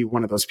intend to be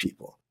one of those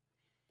people."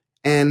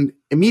 And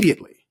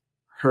immediately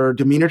her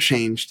demeanor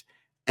changed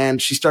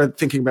and she started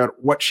thinking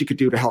about what she could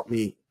do to help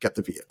me get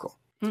the vehicle.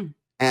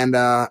 And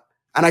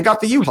I got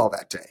the U-Haul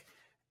that day.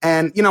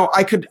 And,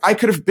 I could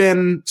have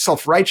been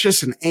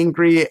self-righteous and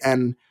angry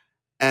and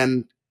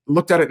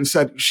looked at it and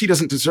said, she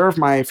doesn't deserve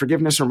my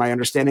forgiveness or my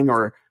understanding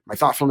or my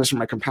thoughtfulness or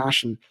my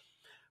compassion.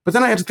 But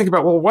then I had to think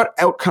about, well, what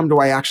outcome do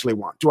I actually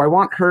want? Do I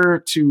want her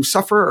to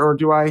suffer or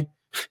do I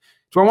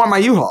want my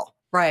U-Haul?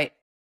 Right.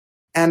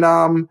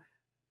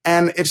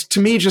 And it's,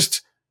 to me,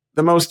 just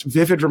the most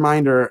vivid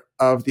reminder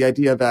of the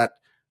idea that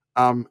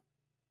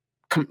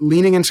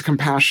leaning into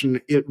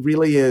compassion, it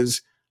really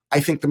is,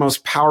 I think, the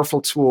most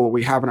powerful tool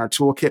we have in our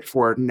toolkit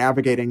for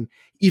navigating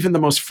even the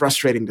most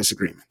frustrating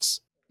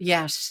disagreements.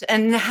 Yes.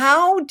 And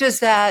how does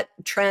that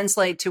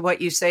translate to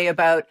what you say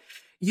about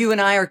you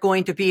and I are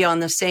going to be on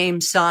the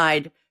same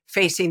side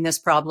facing this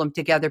problem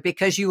together,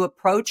 because you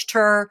approached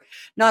her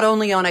not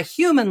only on a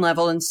human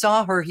level and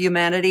saw her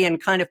humanity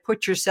and kind of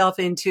put yourself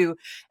into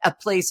a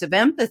place of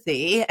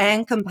empathy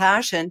and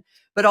compassion,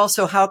 but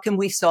also how can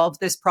we solve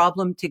this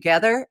problem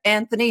together?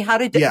 Anthony, how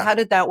did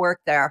that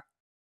work there?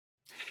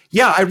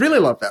 Yeah, I really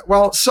love that.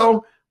 Well,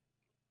 so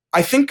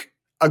I think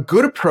a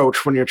good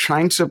approach when you're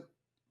trying to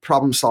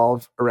problem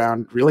solve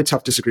around really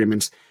tough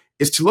disagreements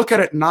is to look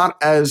at it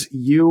not as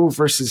you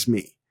versus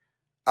me,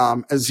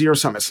 as zero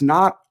sum. It's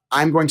not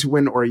I'm going to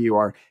win or you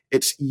are.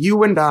 It's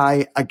you and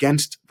I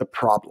against the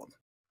problem.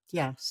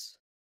 Yes.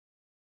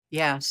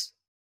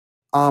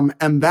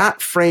 And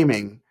that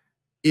framing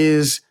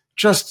is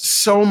just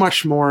so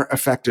much more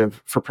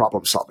effective for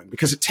problem solving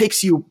because it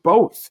takes you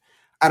both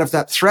out of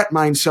that threat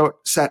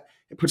mindset.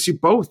 It puts you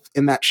both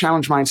in that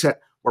challenge mindset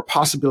where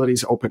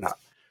possibilities open up.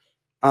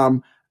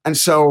 And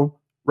so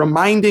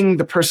reminding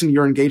the person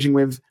you're engaging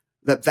with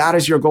that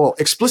is your goal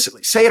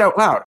explicitly. Say it out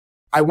loud.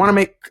 I want to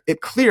make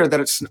it clear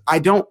that I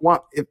don't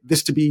want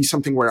this to be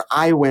something where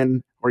I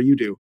win or you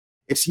do.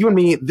 It's you and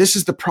me. This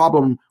is the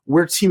problem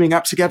we're teaming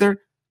up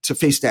together to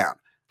face down.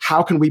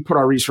 How can we put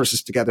our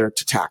resources together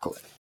to tackle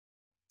it?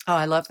 Oh,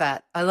 I love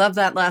that. I love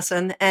that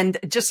lesson. And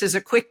just as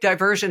a quick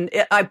diversion,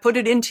 I put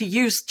it into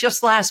use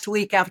just last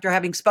week after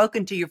having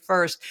spoken to you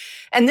first.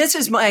 And this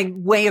is my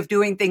way of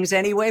doing things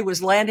anyway,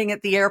 was landing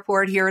at the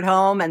airport here at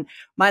home and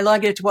my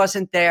luggage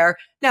wasn't there.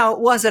 Now,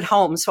 it was at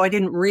home, so I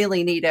didn't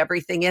really need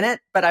everything in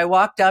it. But I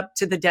walked up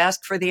to the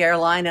desk for the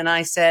airline and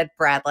I said,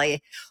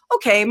 Bradley,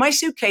 okay, my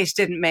suitcase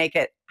didn't make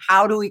it.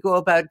 How do we go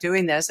about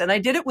doing this? And I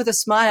did it with a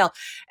smile.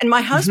 And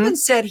my husband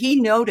said he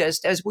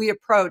noticed as we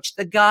approached,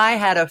 the guy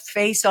had a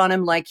face on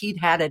him like he'd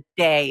had a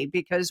day,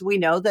 because we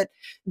know that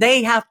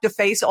they have to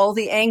face all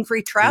the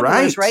angry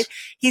travelers, right?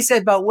 He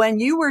said, but when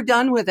you were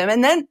done with him,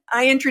 and then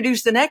I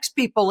introduced the next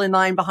people in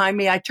line behind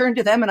me, I turned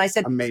to them and I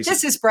said,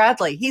 This is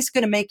Bradley. He's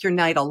going to make your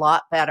night a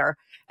lot better.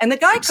 And the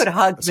guy could have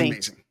hugged me.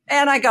 Amazing.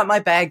 And I got my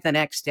bag the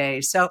next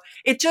day. So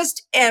it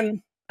just,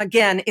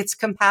 again, it's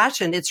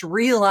compassion. It's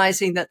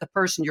realizing that the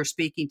person you're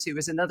speaking to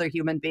is another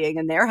human being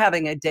and they're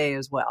having a day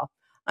as well.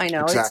 I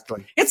know.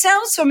 Exactly. It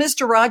sounds so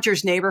Mr.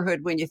 Rogers'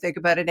 Neighborhood when you think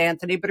about it,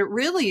 Anthony, but it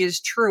really is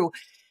true.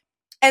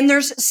 And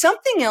there's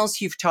something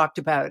else you've talked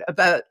about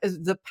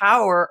the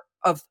power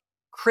of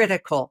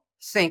critical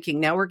thinking.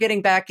 Now we're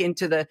getting back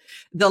into the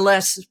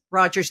less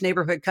Rogers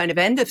Neighborhood kind of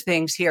end of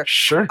things here.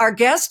 Sure. Our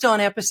guest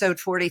on episode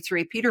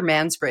 43, Peter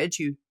Mansbridge,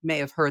 you may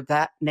have heard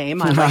that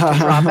name. I'd like to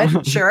drop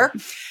it. Sure.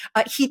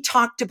 He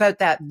talked about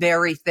that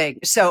very thing.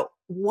 So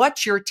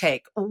what's your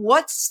take?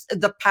 What's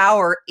the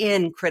power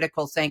in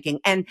critical thinking?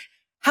 And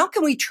how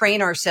can we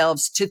train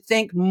ourselves to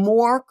think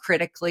more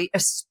critically,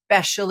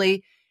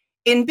 especially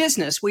in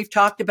business? We've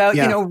talked about,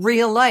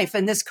 real life.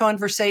 And this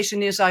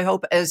conversation is, I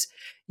hope, as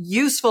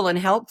useful and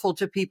helpful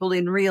to people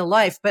in real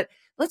life. But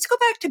let's go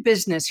back to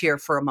business here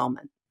for a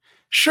moment.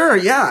 Sure.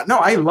 Yeah. No,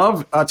 I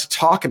love to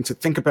talk and to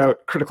think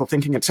about critical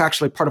thinking. It's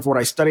actually part of what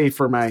I study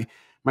for my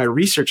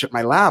research at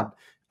my lab.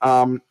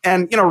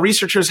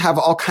 Researchers have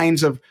all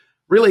kinds of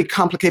really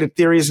complicated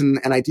theories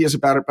and ideas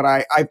about it, but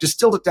I've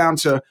distilled it down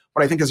to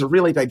what I think is a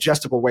really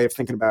digestible way of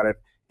thinking about it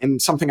in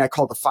something I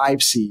call the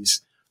 5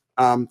 C's.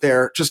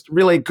 They're just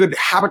really good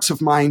habits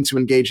of mind to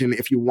engage in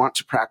if you want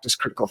to practice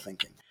critical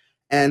thinking.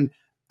 And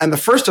the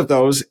first of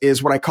those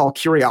is what I call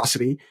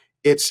curiosity.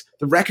 It's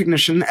the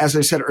recognition, as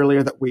I said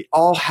earlier, that we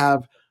all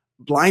have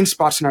blind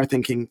spots in our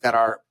thinking that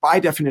are by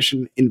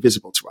definition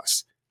invisible to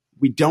us.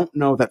 We don't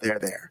know that they're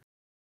there.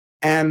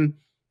 And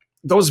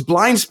those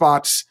blind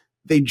spots,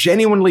 they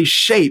genuinely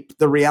shape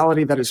the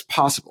reality that is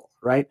possible,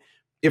 right?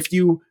 If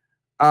you,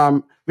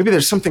 maybe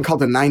there's something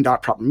called the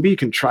 9-dot problem. Maybe you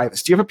can try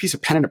this. Do you have a piece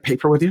of pen and a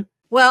paper with you?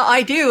 Well,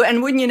 I do.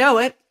 And wouldn't you know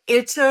it,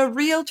 it's a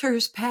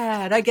realtor's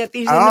pad. I get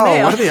these in the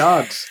mail. What are the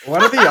odds?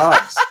 What are the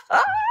odds?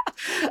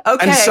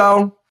 Okay. And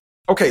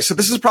so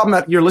this is a problem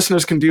that your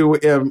listeners can do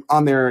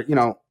on their,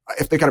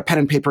 if they've got a pen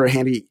and paper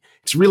handy.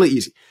 It's really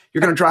easy.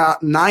 You're going to draw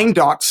 9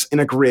 dots in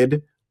a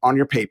grid on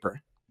your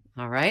paper.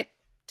 All right.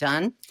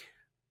 Done.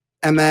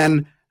 And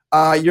then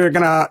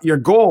your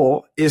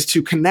goal is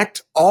to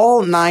connect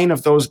all 9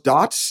 of those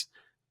dots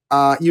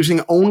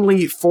using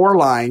only 4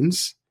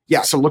 lines.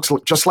 Yeah, so it looks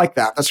just like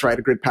that. That's right,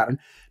 a grid pattern.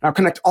 Now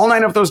connect all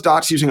 9 of those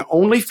dots using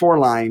only 4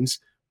 lines.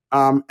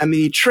 And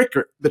the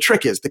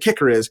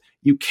kicker is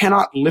you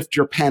cannot lift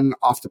your pen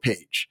off the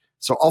page.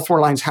 So all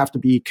 4 lines have to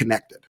be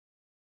connected.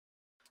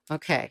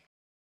 Okay.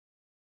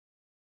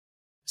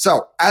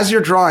 So as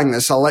you're drawing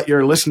this, I'll let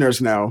your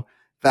listeners know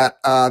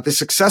that the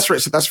success rate,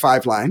 so that's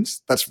 5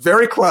 lines. That's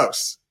very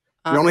close.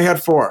 You only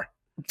had 4.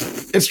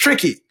 It's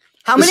tricky.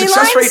 How many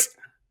lines?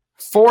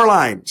 4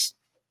 lines.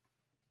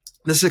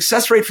 The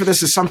success rate for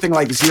this is something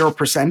like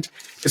 0%.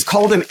 It's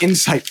called an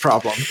insight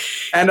problem.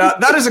 And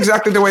that is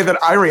exactly the way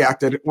that I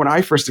reacted when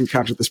I first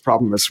encountered this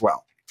problem as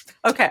well.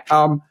 Okay.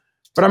 But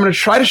I'm going to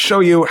try to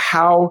show you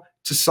how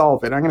to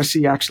solve it. I'm going to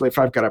see actually if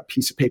I've got a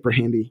piece of paper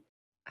handy.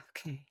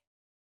 Okay.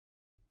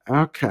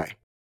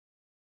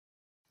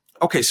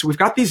 Okay, so we've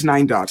got these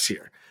 9 dots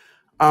here.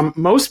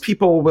 Most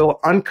people will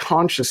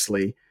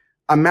unconsciously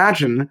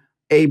imagine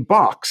a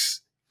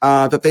box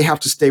that they have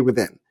to stay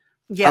within.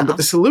 Yeah. But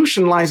the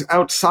solution lies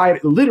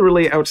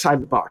literally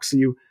outside the box. So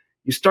you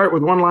start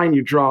with 1 line,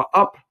 you draw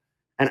up,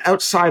 and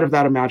outside of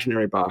that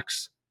imaginary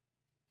box,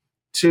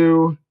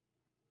 2,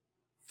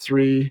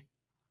 3,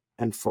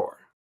 and 4.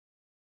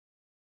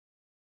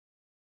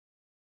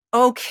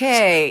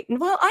 Okay.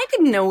 Well, I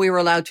didn't know we were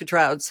allowed to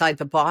draw outside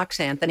the box,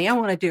 Anthony. I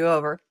want to do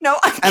over. No,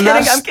 I'm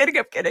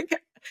kidding.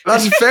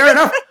 That's fair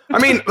enough. I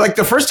mean, like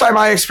the first time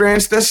I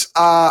experienced this,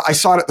 I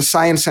saw it at the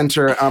Science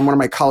Center. One of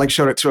my colleagues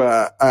showed it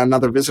to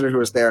another visitor who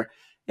was there.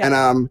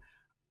 Yeah. And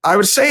I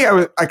would say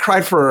I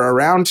cried for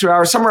around 2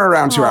 hours, somewhere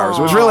around 2 hours.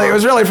 It was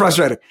really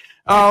frustrating.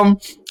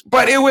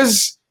 But it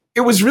was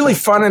really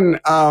fun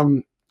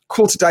and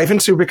cool to dive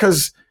into,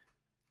 because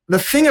the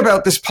thing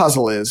about this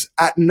puzzle is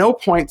at no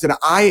point did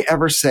I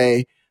ever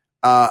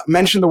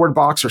mention the word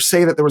box or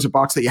say that there was a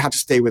box that you had to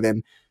stay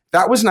within.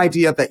 that was an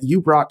idea that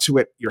you brought to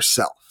it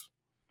yourself,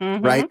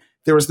 right?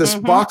 There was this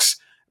box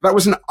that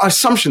was an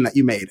assumption that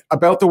you made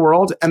about the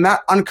world. And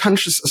that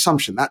unconscious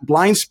assumption, that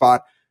blind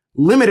spot,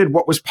 limited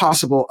what was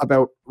possible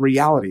about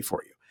reality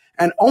for you.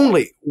 And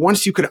only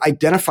once you could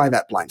identify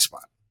that blind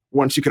spot,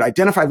 once you could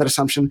identify that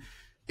assumption,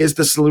 is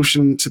the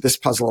solution to this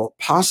puzzle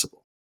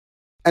possible.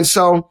 And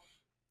so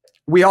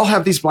we all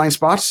have these blind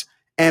spots,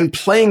 and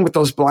playing with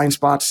those blind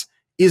spots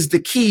is the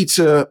key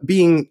to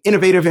being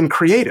innovative and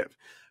creative.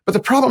 But the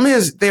problem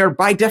is they are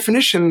by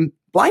definition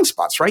blind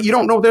spots, right? You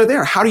don't know they're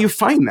there. How do you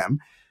find them?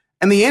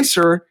 And the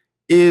answer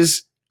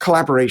is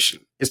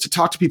collaboration, is to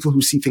talk to people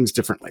who see things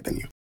differently than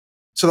you.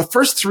 So the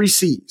first 3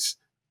 C's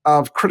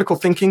of critical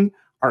thinking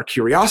are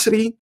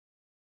curiosity,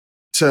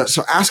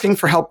 so asking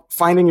for help,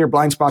 finding your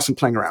blind spots and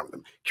playing around with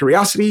them.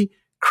 Curiosity,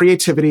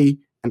 creativity,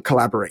 and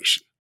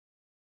collaboration.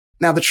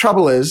 Now, the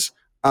trouble is,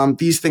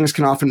 these things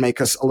can often make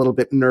us a little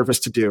bit nervous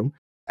to do.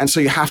 And so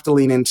you have to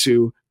lean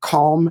into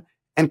calm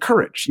and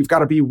courage. You've got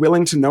to be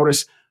willing to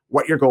notice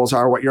what your goals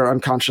are, what your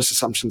unconscious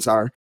assumptions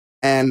are,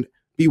 and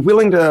be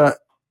willing to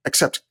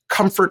accept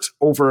comfort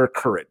over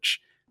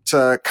courage,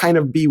 to kind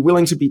of be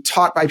willing to be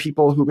taught by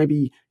people who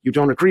maybe you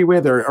don't agree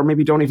with or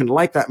maybe don't even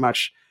like that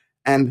much,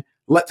 and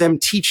let them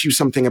teach you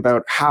something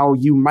about how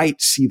you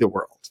might see the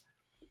world.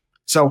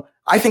 So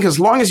I think as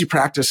long as you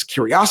practice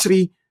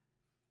curiosity,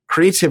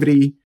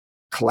 creativity,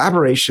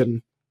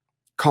 collaboration,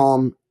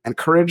 calm, and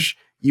courage,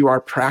 you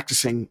are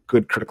practicing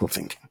good critical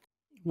thinking.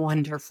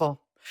 Wonderful.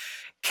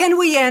 Can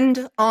we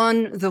end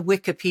on the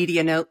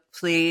Wikipedia note,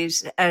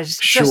 please, as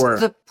Sure.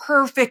 just the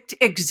perfect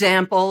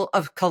example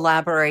of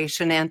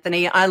collaboration,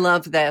 Anthony? I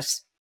love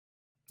this.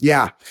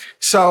 Yeah.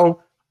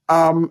 So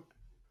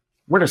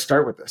where to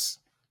start with this?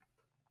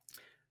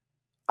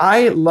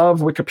 I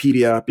love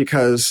Wikipedia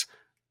because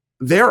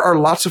there are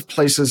lots of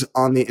places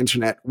on the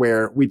internet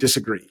where we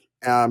disagree.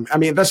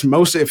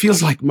 It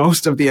feels like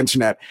most of the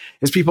internet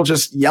is people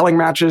just yelling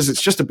matches.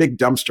 It's just a big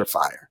dumpster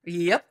fire.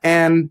 Yep.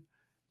 And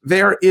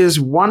there is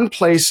one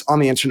place on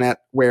the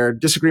internet where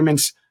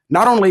disagreements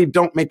not only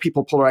don't make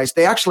people polarized,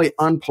 they actually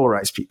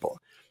unpolarize people.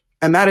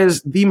 And that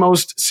is the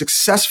most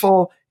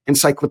successful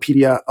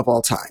encyclopedia of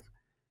all time,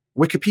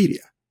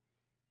 Wikipedia.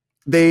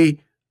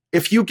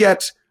 If you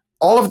get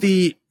all of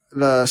the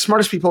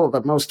smartest people,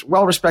 the most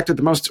well-respected,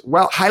 the most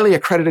highly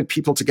accredited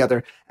people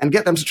together and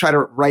get them to try to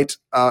write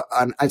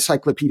an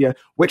encyclopedia,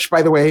 which,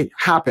 by the way,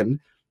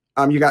 happened.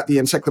 You got the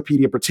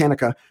Encyclopedia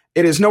Britannica.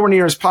 It is nowhere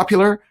near as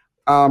popular.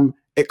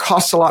 It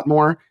costs a lot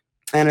more,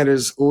 and it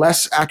is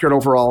less accurate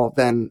overall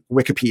than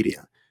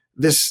Wikipedia.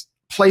 This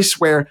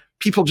place where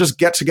people just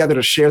get together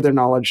to share their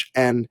knowledge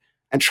and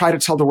try to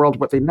tell the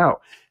world what they know.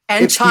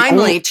 And it's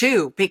timely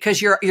too,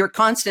 because you're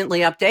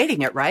constantly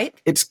updating it, right?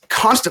 It's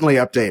constantly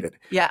updated.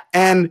 Yeah.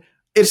 And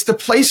it's the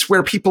place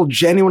where people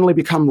genuinely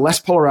become less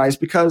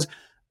polarized because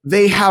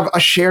they have a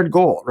shared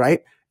goal,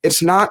 right?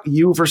 It's not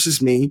you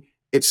versus me.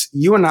 It's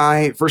you and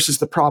I versus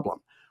the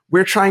problem.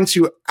 We're trying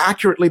to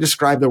accurately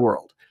describe the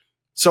world.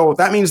 So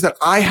that means that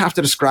I have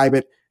to describe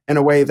it in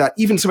a way that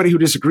even somebody who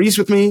disagrees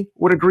with me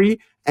would agree,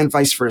 and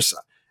vice versa.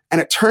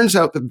 And it turns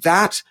out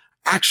that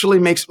actually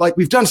makes, like,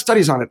 we've done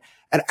studies on it,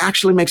 and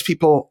actually makes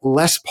people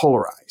less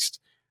polarized.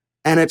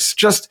 And it's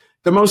just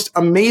the most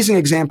amazing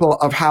example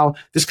of how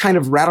this kind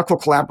of radical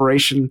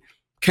collaboration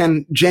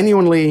can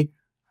genuinely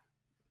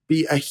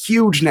be a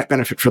huge net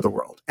benefit for the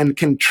world and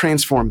can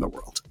transform the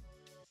world.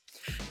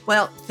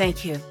 Well,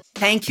 thank you.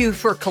 Thank you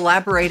for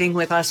collaborating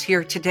with us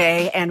here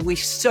today. And we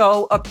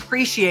so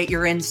appreciate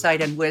your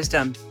insight and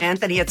wisdom.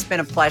 Anthony, it's been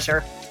a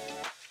pleasure.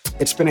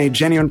 It's been a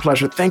genuine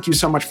pleasure. Thank you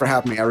so much for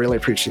having me. I really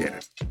appreciate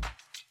it.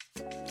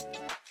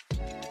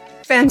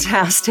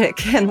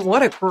 Fantastic. And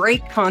what a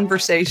great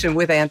conversation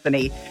with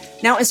Anthony.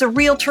 Now, as a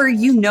realtor,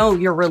 you know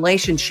your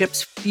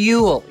relationships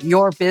fuel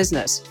your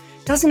business.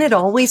 Doesn't it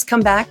always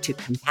come back to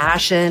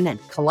compassion and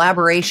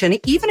collaboration,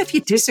 even if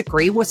you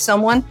disagree with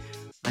someone?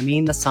 I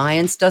mean, the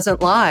science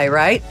doesn't lie,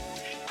 right?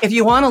 If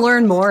you want to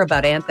learn more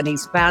about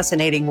Anthony's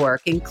fascinating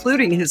work,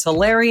 including his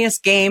hilarious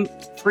game,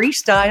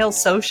 Freestyle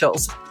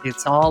Socials,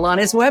 it's all on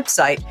his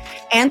website,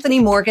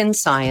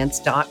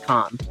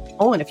 anthonymorganscience.com.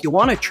 Oh, and if you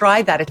want to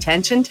try that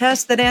attention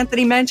test that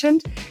Anthony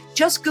mentioned,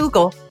 just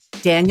Google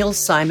Daniel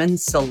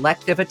Simon's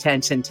Selective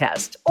Attention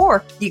Test,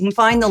 or you can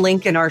find the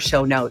link in our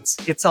show notes.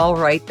 It's all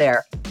right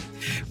there.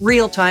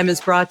 Real Time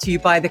is brought to you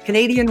by the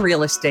Canadian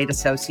Real Estate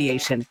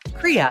Association,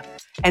 CREA,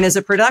 and is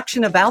a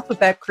production of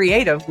Alphabet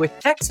Creative with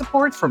tech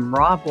support from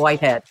Rob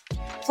Whitehead.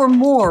 For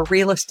more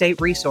real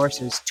estate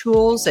resources,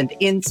 tools, and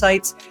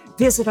insights,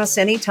 visit us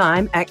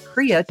anytime at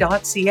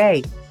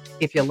crea.ca.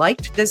 If you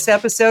liked this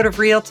episode of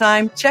Real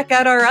Time, check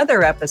out our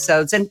other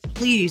episodes, and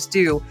please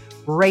do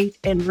rate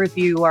and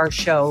review our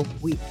show.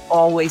 We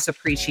always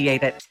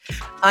appreciate it.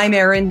 I'm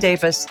Erin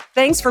Davis.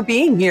 Thanks for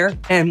being here,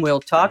 and we'll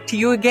talk to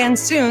you again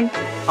soon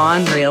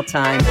on Real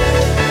Time.